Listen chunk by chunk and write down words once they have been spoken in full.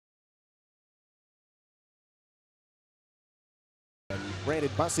And Brandon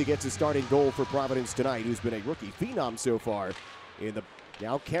Bussey gets a starting goal for Providence tonight, who's been a rookie phenom so far.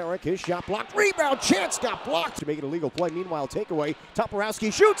 Now Carrick, his shot blocked, rebound, chance got blocked to make it a legal play. Meanwhile, takeaway,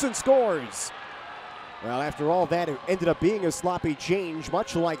 Toporowski shoots and scores. Well, after all that, it ended up being a sloppy change,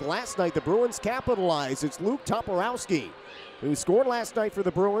 much like last night. The Bruins capitalized. It's Luke Toporowski, who scored last night for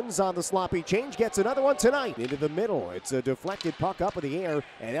the Bruins on the sloppy change, gets another one tonight. Into the middle, it's a deflected puck up in the air,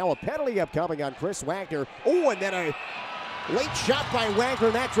 and now a penalty upcoming on Chris Wagner. Oh, and then a late shot by Wagner,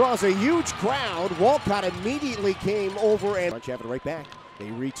 and that draws a huge crowd. Walcott immediately came over and Crunch have it right back. They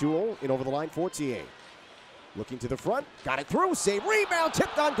retool in over the line, Fortier. Looking to the front, got it through, save, rebound,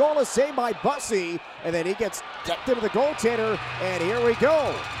 tipped on goal, a save by Bussey, and then he gets decked into the goaltender, and here we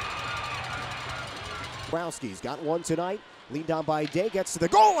go. Toporowski's got one tonight, leaned on by Day, gets to the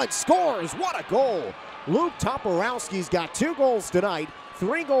goal and scores. What a goal! Luke Toporowski's got 2 goals tonight,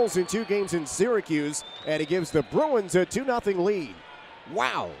 3 goals in 2 games in Syracuse, and he gives the Bruins a 2-0 lead.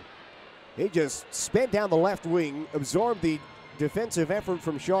 Wow! He just sped down the left wing, absorbed the defensive effort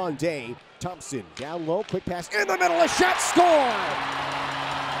from Sean Day. Thompson down low, quick pass in the middle, a shot, score!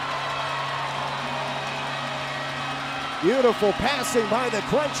 Beautiful passing by the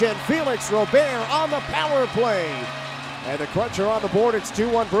Crunch and Felix Robert on the power play. And the Crunch are on the board. It's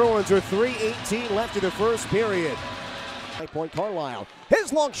 2-1 Bruins with 3:18 left in the first period. High point Carlisle.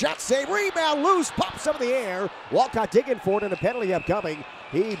 His long shot, save, rebound, loose, pops up in the air. Walcott digging for it and a penalty upcoming.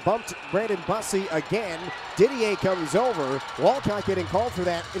 He bumped Brandon Bussey again. Didier comes over. Walcott getting called for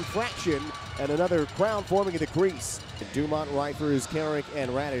that infraction, and another crowd forming in the crease. Dumont, Reifers, Carrick,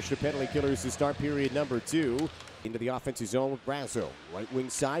 and Radish, the penalty killers to start period number 2. Into the offensive zone with Brazo. Right wing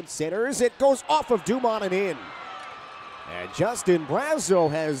side, centers. It goes off of Dumont and in. And Justin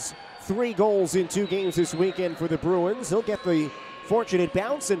Brazo has 3 goals in 2 games this weekend for the Bruins. He'll get the fortunate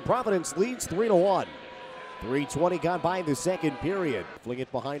bounce, and Providence leads 3-1. 3:20 gone by in the second period. Fling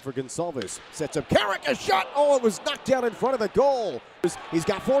it behind for Gonsalves. Sets up Carrick, a shot. Oh, it was knocked down in front of the goal. He's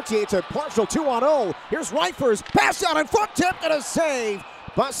got Fortier. It's a partial 2-on-0. Here's Reifers. Pass out in front, tipped, and a save.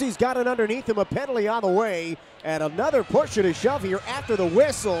 Bussey's got it underneath him. A penalty on the way. And another push and a shove here after the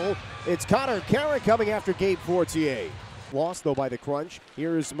whistle. It's Connor Carrick coming after Gabe Fortier. Lost, though, by the Crunch.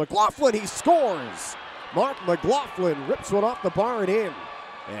 Here's McLaughlin. He scores. Mark McLaughlin rips one off the bar and in.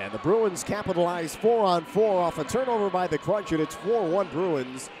 And the Bruins capitalize 4-on-4 off a turnover by the Crunch, and it's 4-1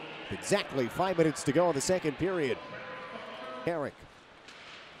 Bruins. Exactly 5 minutes to go in the second period. Carrick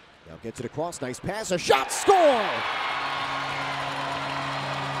now gets it across. Nice pass. A shot. Score!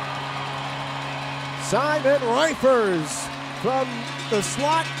 Simon Reifers from the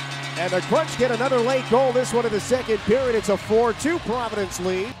slot. And the Crunch get another late goal. This one in the second period. It's a 4-2 Providence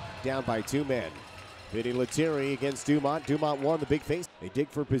lead. Down by 2 men. Vinny Lettieri against Dumont. Dumont won the big face. They dig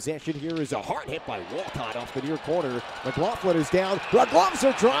for possession. Here is a hard hit by Walcott off the near corner. McLaughlin is down. The gloves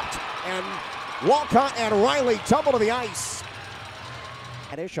are dropped. And Walcott and Riley tumble to the ice.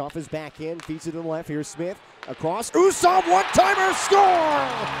 Radish off his backhand. Feeds it to the left. Here's Smith. Across. Usov, one-timer, score!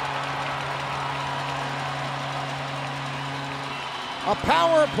 A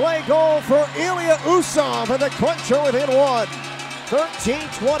power play goal for Ilya Usov, and the Crunch are within 1.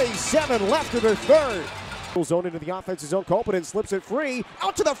 13:27 left in the third. Zone into the offensive zone. Kolpanen slips it free.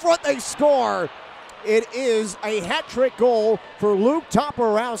 Out to the front, they score. It is a hat-trick goal for Luke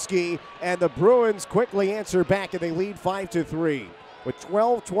Toporowski, and the Bruins quickly answer back, and they lead 5-3. With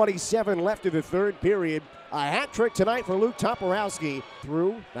 12:27 left in the third period, a hat-trick tonight for Luke Toporowski.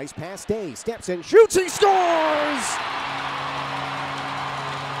 Through, nice pass, Day steps in, shoots, he scores!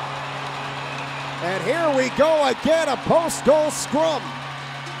 And here we go again, a post-goal scrum.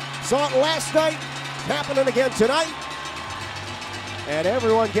 Saw it last night, happening again tonight. And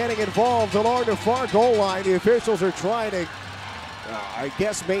everyone getting involved along the far goal line. The officials are trying to, I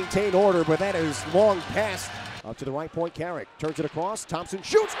guess, maintain order, but that is long past. Up to the right point, Carrick turns it across. Thompson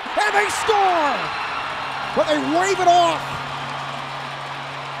shoots, and they score! But they wave it off.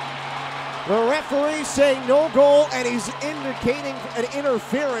 The referee saying no goal, and he's indicating an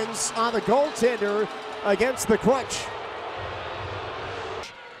interference on the goaltender against the Crunch.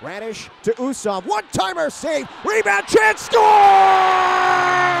 Radish to Usov, one-timer save, rebound chance, score!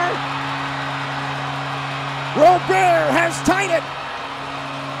 Robert has tied it.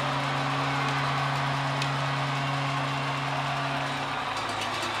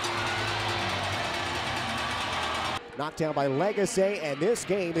 Knocked down by Legacy, and this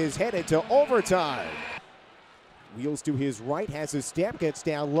game is headed to overtime. Wheels to his right, has a step, gets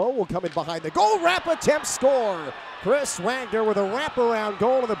down low, will come in behind the goal, wrap attempt, score! Chris Wagner with a wraparound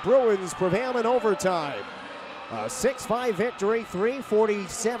goal, and the Bruins prevail in overtime. A 6-5 victory,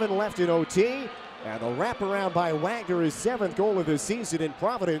 3:47 left in OT. And the wraparound by Wagner, his 7th goal of the season, in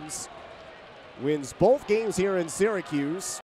Providence wins both games here in Syracuse.